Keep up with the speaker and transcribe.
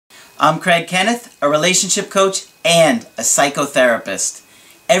I'm Craig Kenneth, a relationship coach and a psychotherapist.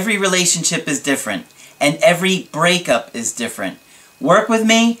 Every relationship is different, and every breakup is different. Work with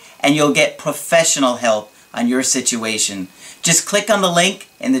me, and you'll get professional help on your situation. Just click on the link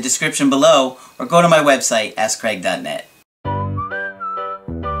in the description below, or go to my website, AskCraig.net.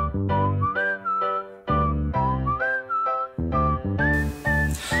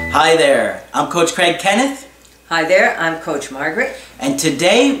 Hi there, I'm Coach Craig Kenneth. Hi there, I'm Coach Margaret. And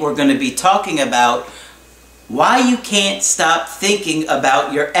today we're going to be talking about why you can't stop thinking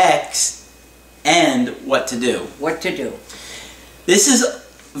about your ex and what to do. What to do. This is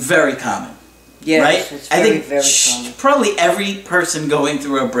very common. Yes, right? it's very, very common. Probably every person going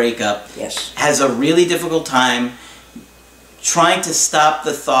through a breakup has a really difficult time trying to stop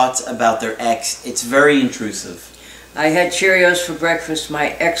the thoughts about their ex. It's very intrusive. I had Cheerios for breakfast.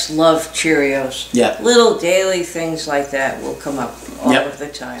 My ex loved Cheerios. Yeah. Little daily things like that will come up all of the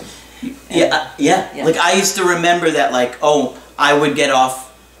time. Yeah. Like I used to remember that, like, oh, I would get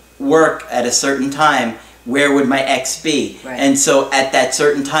off work at a certain time. Where would my ex be? Right. And so at that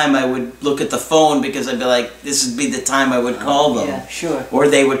certain time I would look at the phone because I'd be like, this would be the time I would call them. Yeah, sure. Or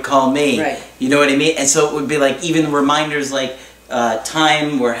they would call me. Right. You know what I mean? And so it would be like even reminders like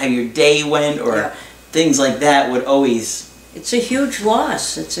time or how your day went or things like that would always... It's a huge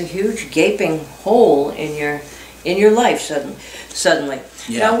loss. It's a huge gaping hole in your life suddenly.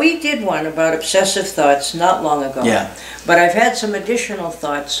 Yeah. Now we did one about obsessive thoughts not long ago. Yeah. But I've had some additional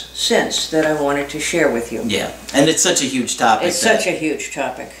thoughts since that I wanted to share with you. Yeah. And it's such a huge topic. It's such a huge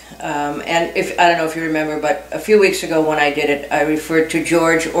topic. And if I don't know if you remember, but a few weeks ago when I did it, I referred to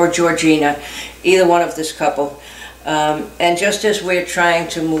George or Georgina, either one of this couple. And just as we're trying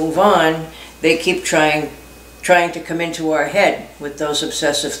to move on, they keep trying to come into our head with those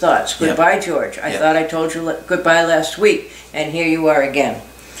obsessive thoughts. Goodbye, George. I thought I told you goodbye last week, and here you are again.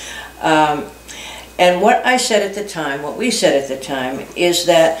 And what I said at the time, what we said at the time, is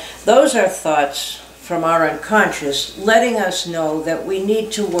that those are thoughts from our unconscious letting us know that we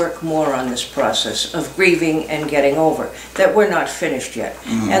need to work more on this process of grieving and getting over, that we're not finished yet.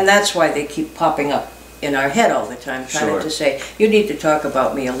 And that's why they keep popping up in our head all the time, trying to say, you need to talk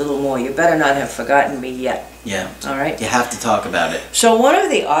about me a little more. You better not have forgotten me yet. Yeah. All right? You have to talk about it. So one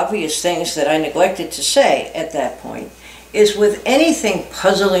of the obvious things that I neglected to say at that point is with anything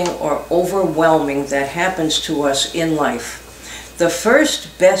puzzling or overwhelming that happens to us in life, the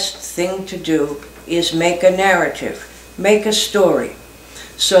first best thing to do is make a narrative, make a story,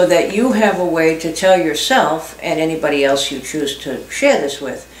 so that you have a way to tell yourself and anybody else you choose to share this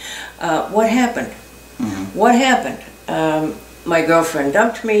with, what happened. What happened? My girlfriend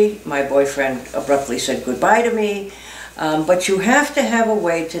dumped me, my boyfriend abruptly said goodbye to me, but you have to have a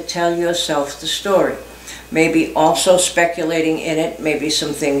way to tell yourself the story. Maybe also speculating in it, maybe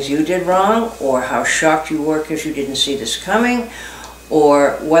some things you did wrong, or how shocked you were because you didn't see this coming,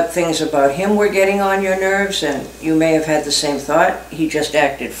 or what things about him were getting on your nerves, and you may have had the same thought, he just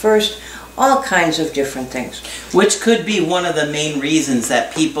acted first. All kinds of different things. Which could be one of the main reasons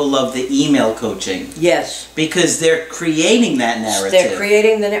that people love the email coaching. Yes. Because they're creating that narrative. They're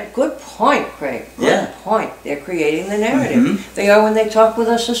creating the good point, Craig. Good point. They're creating the narrative. They are when they talk with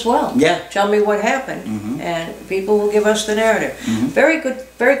us as well. Yeah. Tell me what happened, and people will give us the narrative. Very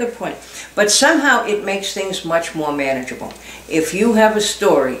good point. But somehow it makes things much more manageable. If you have a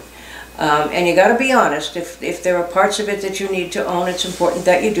story, and you got to be honest, if there are parts of it that you need to own, it's important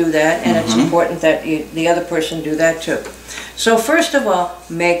that you do that, and it's important that the other person do that too. So first of all,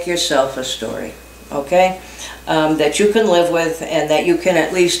 make yourself a story, okay, that you can live with and that you can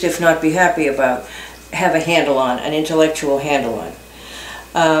at least, if not be happy about, have a handle on, an intellectual handle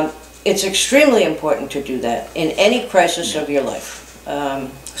on. It's extremely important to do that in any crisis of your life.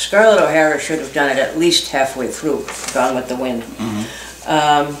 Scarlett O'Hara should have done it at least halfway through Gone with the Wind.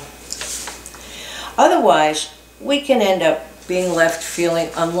 Otherwise, we can end up being left feeling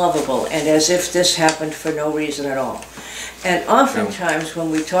unlovable and as if this happened for no reason at all. And oftentimes when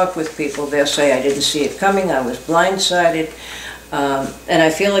we talk with people, they'll say, I didn't see it coming, I was blindsided, and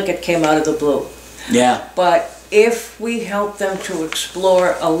I feel like it came out of the blue. Yeah. But if we help them to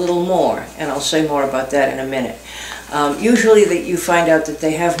explore a little more, and I'll say more about that in a minute, usually that you find out that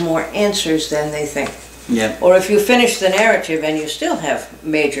they have more answers than they think. Yeah. Or if you finish the narrative and you still have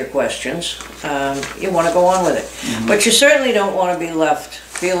major questions, you want to go on with it. But you certainly don't want to be left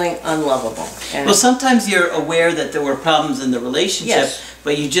feeling unlovable. And well, sometimes you're aware that there were problems in the relationship,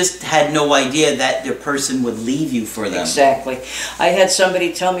 but you just had no idea that the person would leave you for them. Exactly. I had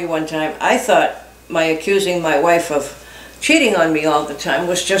somebody tell me one time, I thought my accusing my wife of cheating on me all the time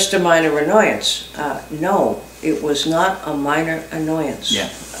was just a minor annoyance. No, It was not a minor annoyance. Yeah.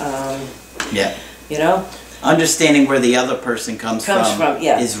 Um, Yeah. You know? Understanding where the other person comes from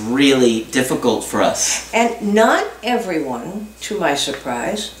yeah. is really difficult for us. And not everyone, to my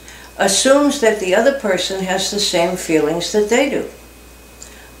surprise, assumes that the other person has the same feelings that they do.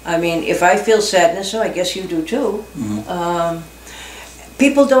 I mean, if I feel sadness, so I guess you do too.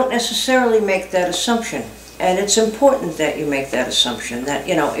 People don't necessarily make that assumption. And it's important that you make that assumption that,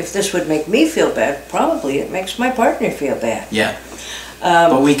 you know, if this would make me feel bad, probably it makes my partner feel bad. Yeah.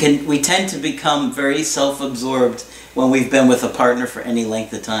 But we tend to become very self-absorbed when we've been with a partner for any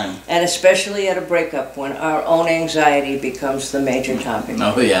length of time. And especially at a breakup when our own anxiety becomes the major topic.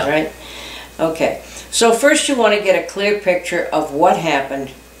 Oh, yeah. Right? Okay. So first you want to get a clear picture of what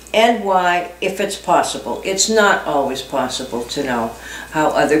happened and why, if it's possible. It's not always possible to know how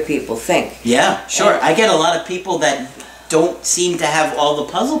other people think. Yeah, sure. I get a lot of people that don't seem to have all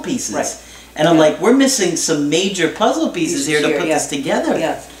the puzzle pieces. Right. And I'm like, we're missing some major puzzle pieces here to put this together.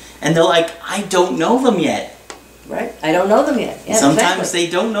 Yeah. And they're like, I don't know them yet. Right. I don't know them yet. Yeah, Sometimes exactly.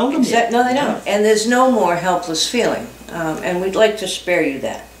 they don't know them yet. No, they don't. And there's no more helpless feeling. And we'd like to spare you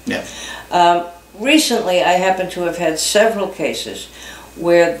that. Yeah. Recently, I happen to have had several cases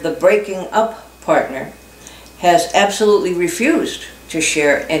where the breaking up partner has absolutely refused to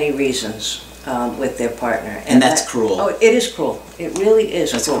share any reasons with their partner. And that's cruel. Oh, it is cruel. It really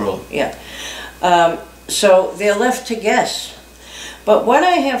is That's cruel. cruel. Yeah. So they're left to guess. But what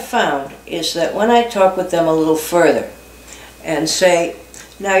I have found is that when I talk with them a little further and say,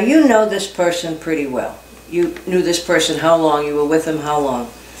 now you know this person pretty well. You knew this person how long? You were with him how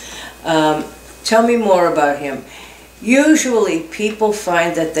long? Tell me more about him. Usually people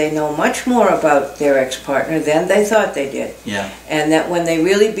find that they know much more about their ex-partner than they thought they did. Yeah. And that when they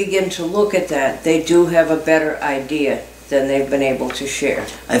really begin to look at that, they do have a better idea than they've been able to share.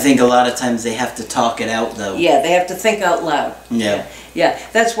 I think a lot of times they have to talk it out, though. Yeah, they have to think out loud. Yeah. Yeah,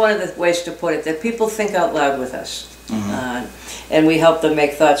 that's one of the ways to put it, that people think out loud with us. And we help them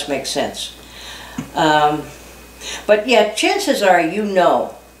make thoughts make sense. But yeah, chances are you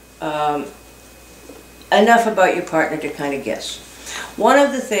know enough about your partner to kind of guess. One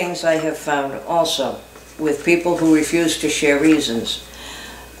of the things I have found also with people who refuse to share reasons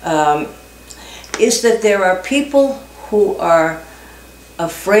is that there are people who are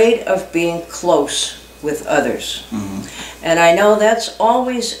afraid of being close with others. And I know that's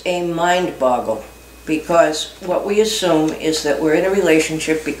always a mind boggle, because what we assume is that we're in a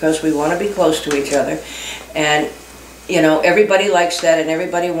relationship because we want to be close to each other, and you know, everybody likes that and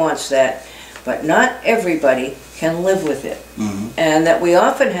everybody wants that, but not everybody can live with it. And that we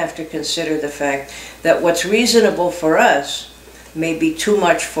often have to consider the fact that what's reasonable for us may be too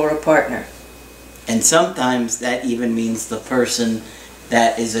much for a partner. And sometimes that even means the person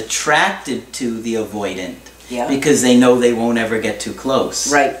that is attracted to the avoidant, because they know they won't ever get too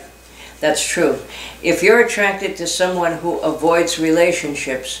close. Right. That's true. If you're attracted to someone who avoids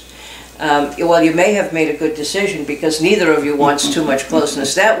relationships, well, you may have made a good decision because neither of you wants too much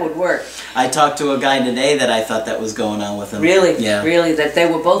closeness. That would work. I talked to a guy today that I thought that was going on with him. Really? Yeah. Really? That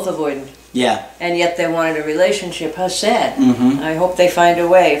they were both avoidant? Yeah. And yet they wanted a relationship. How sad. I hope they find a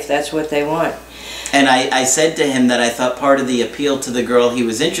way if that's what they want. And I said to him that I thought part of the appeal to the girl he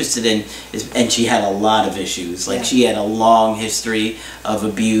was interested in is, and she had a lot of issues. Like she had a long history of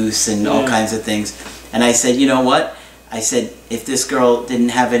abuse and all kinds of things. And I said, you know what? I said, if this girl didn't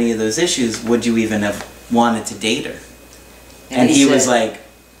have any of those issues, would you even have wanted to date her? And he was like,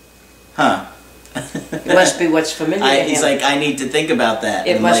 huh. It must be what's familiar to him. He's like, I need to think about that.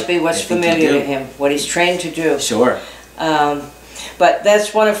 It must be what's familiar to him, what he's trained to do. Sure. But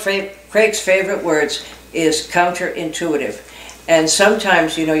that's one of Craig's favorite words, is counterintuitive. And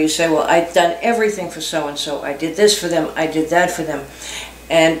sometimes, you know, you say, well, I've done everything for so-and-so. I did this for them, I did that for them.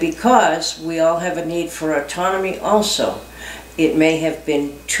 And because we all have a need for autonomy also, it may have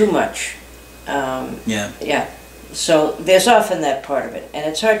been too much. Yeah. So there's often that part of it, and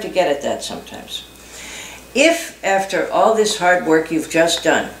it's hard to get at that sometimes. If after all this hard work you've just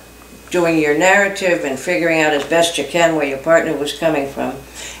done, doing your narrative and figuring out as best you can where your partner was coming from,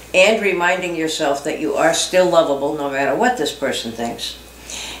 and reminding yourself that you are still lovable no matter what this person thinks,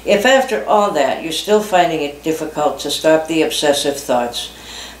 if after all that you're still finding it difficult to stop the obsessive thoughts,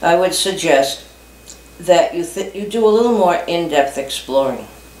 I would suggest that you do a little more in-depth exploring.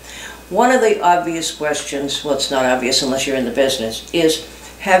 One of the obvious questions, well, it's not obvious unless you're in the business, is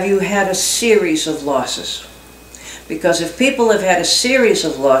have you had a series of losses? Because if people have had a series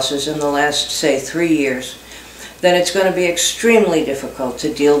of losses in the last, say, 3 years, then it's going to be extremely difficult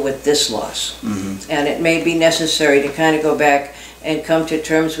to deal with this loss. And it may be necessary to kind of go back and come to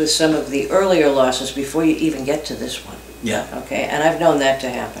terms with some of the earlier losses before you even get to this one. Yeah. Okay, and I've known that to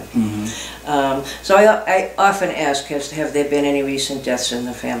happen. So I often ask, have there been any recent deaths in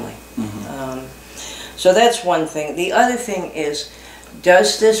the family? So that's one thing. The other thing is,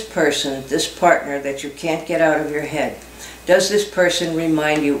 does this person, this partner that you can't get out of your head, does this person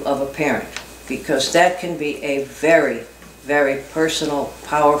remind you of a parent? Because that can be a very, very personal,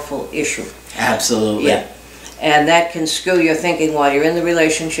 powerful issue. Absolutely. Yeah. And that can skew your thinking while you're in the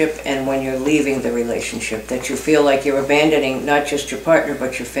relationship and when you're leaving the relationship, that you feel like you're abandoning not just your partner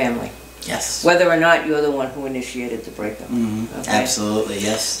but your family. Yes. Whether or not you're the one who initiated the breakup. Okay? Absolutely,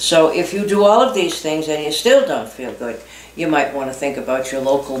 yes. So if you do all of these things and you still don't feel good, you might want to think about your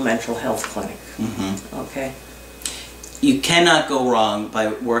local mental health clinic. Okay? You cannot go wrong by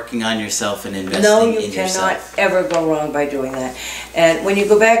working on yourself and investing No, in you yourself. cannot ever go wrong by doing that. And when you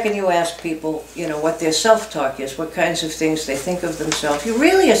go back and you ask people, you know, what their self-talk is, what kinds of things they think of themselves, you're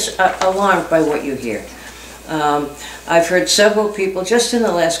really alarmed by what you hear. I've heard several people just in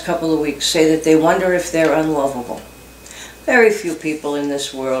the last couple of weeks say that they wonder if they're unlovable. Very few people in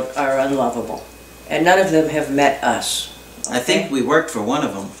this world are unlovable, and none of them have met us. Okay? I think we worked for one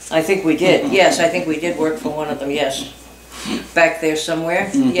of them. I think we did. Yes, I think we did work for one of them, yes. Back there somewhere,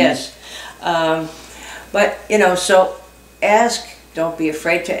 yes. But, you know, so ask, don't be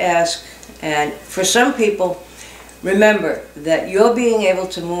afraid to ask. And for some people, remember that your being able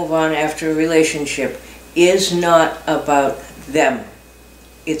to move on after a relationship is not about them.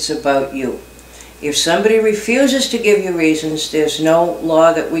 It's about you. If somebody refuses to give you reasons, there's no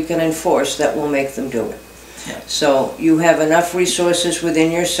law that we can enforce that will make them do it. Yeah. So you have enough resources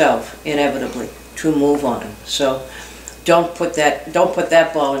within yourself, inevitably, to move on. So don't put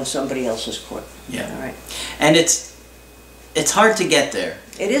that ball in somebody else's court. Yeah. All right. And it's hard to get there.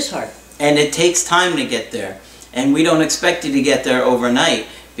 It is hard. And it takes time to get there. And we don't expect you to get there overnight,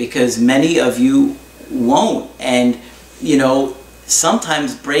 because many of you won't. And, you know,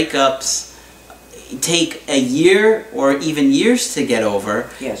 sometimes breakups take a year or even years to get over.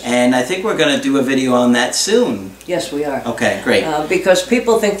 Yes. And I think we're going to do a video on that soon. Yes, we are. Okay, great. Because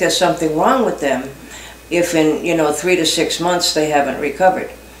people think there's something wrong with them if in, 3 to 6 months they haven't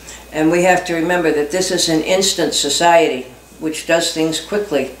recovered. And we have to remember that this is an instant society which does things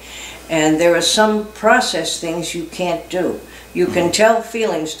quickly. And there are some process things you can't do. You can tell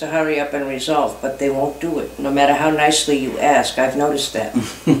feelings to hurry up and resolve, but they won't do it, no matter how nicely you ask. I've noticed that.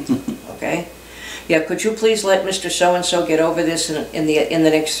 Okay? Yeah, could you please let Mr. So-and-so get over this in the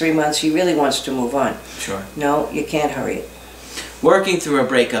next 3 months? He really wants to move on. Sure. No, you can't hurry it. Working through a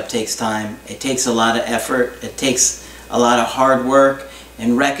breakup takes time. It takes a lot of effort. It takes a lot of hard work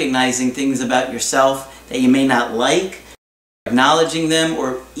and recognizing things about yourself that you may not like, acknowledging them,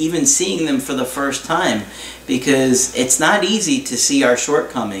 or even seeing them for the first time, because it's not easy to see our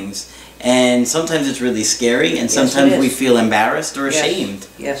shortcomings, and sometimes it's really scary, and sometimes we feel embarrassed or ashamed.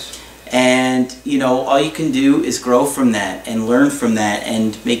 Yes. And, all you can do is grow from that and learn from that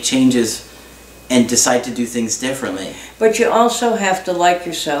and make changes and decide to do things differently. But you also have to like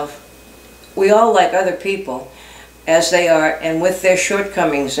yourself. We all like other people as they are and with their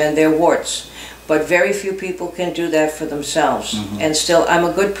shortcomings and their warts. But very few people can do that for themselves. And still, I'm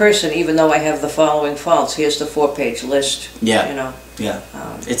a good person even though I have the following faults. Here's the 4-page list. Yeah. Yeah.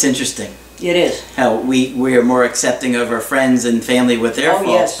 It's interesting. It is. How we are more accepting of our friends and family with their faults,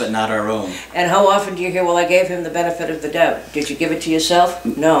 yes. but not our own. And how often do you hear, well, I gave him the benefit of the doubt. Did you give it to yourself?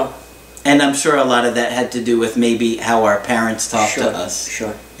 No. And I'm sure a lot of that had to do with maybe how our parents talked to us.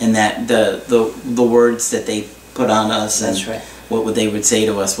 Sure. And that the words that they put on us. That's and right. What they would say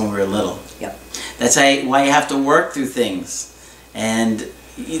to us when we were little. Yep. That's why you have to work through things. And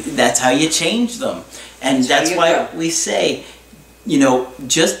that's how you change them. And that's why we say,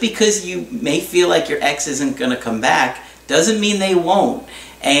 just because you may feel like your ex isn't going to come back doesn't mean they won't.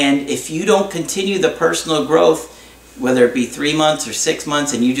 And if you don't continue the personal growth, whether it be 3 months or 6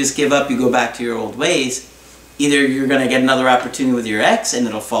 months, and you just give up, you go back to your old ways, either you're going to get another opportunity with your ex and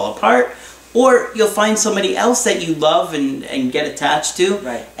it'll fall apart, or you'll find somebody else that you love and get attached to,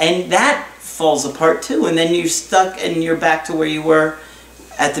 right. And that falls apart too, and then you're stuck and you're back to where you were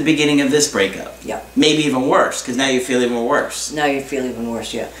at the beginning of this breakup. Yeah. Maybe even worse, because now you feel even worse. Now you feel even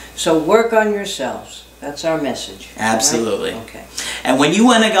worse, yeah. So work on yourselves. That's our message. Absolutely. Right? Okay. And when you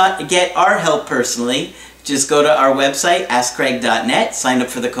want to get our help personally, just go to our website, AskCraig.net, sign up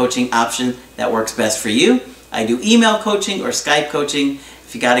for the coaching option that works best for you. I do email coaching or Skype coaching.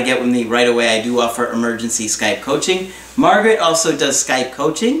 If you got to get with me right away, I do offer emergency Skype coaching. Margaret also does Skype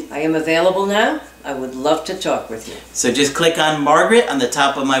coaching. I am available now. I would love to talk with you. So just click on Margaret on the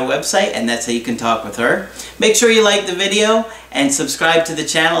top of my website, and that's how you can talk with her. Make sure you like the video and subscribe to the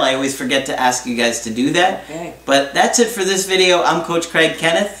channel. I always forget to ask you guys to do that. Okay. But that's it for this video. I'm Coach Craig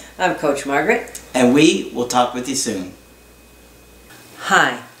Kenneth. I'm Coach Margaret. And we will talk with you soon.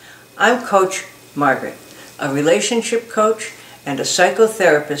 Hi, I'm Coach Margaret, a relationship coach and a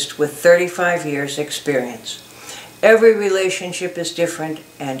psychotherapist with 35 years experience. Every relationship is different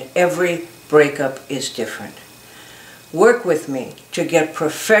and every breakup is different. Work with me to get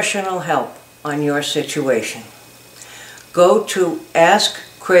professional help on your situation. Go to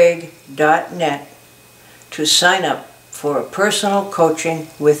askcraig.net to sign up for a personal coaching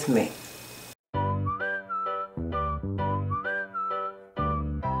with me.